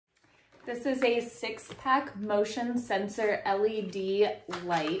This is a 6-pack motion sensor LED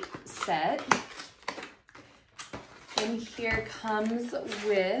light set. In here comes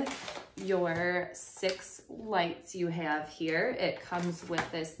with your 6 lights you have here. It comes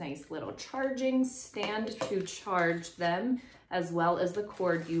with this nice little charging stand to charge them, as well as the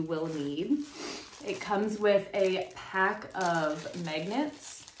cord you will need. It comes with a pack of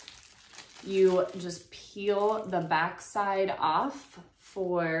magnets. You just peel the back side off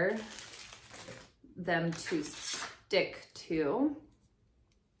for them to stick to.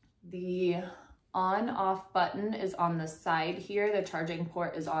 The on-off button is on the side here. The charging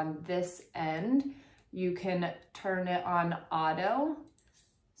port is on this end. You can turn it on auto,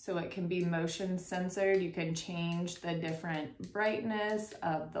 so it can be motion censored. You can change the different brightness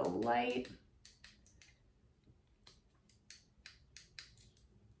of the light.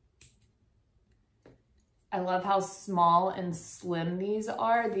 I love how small and slim these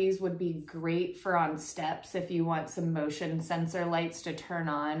are. These would be great for on steps if you want some motion sensor lights to turn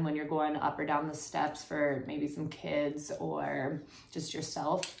on when you're going up or down the steps for maybe some kids or just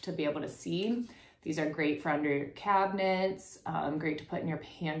yourself to be able to see. These are great for under your cabinets, great to put in your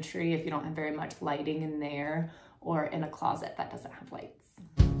pantry if you don't have very much lighting in there, or in a closet that doesn't have lights.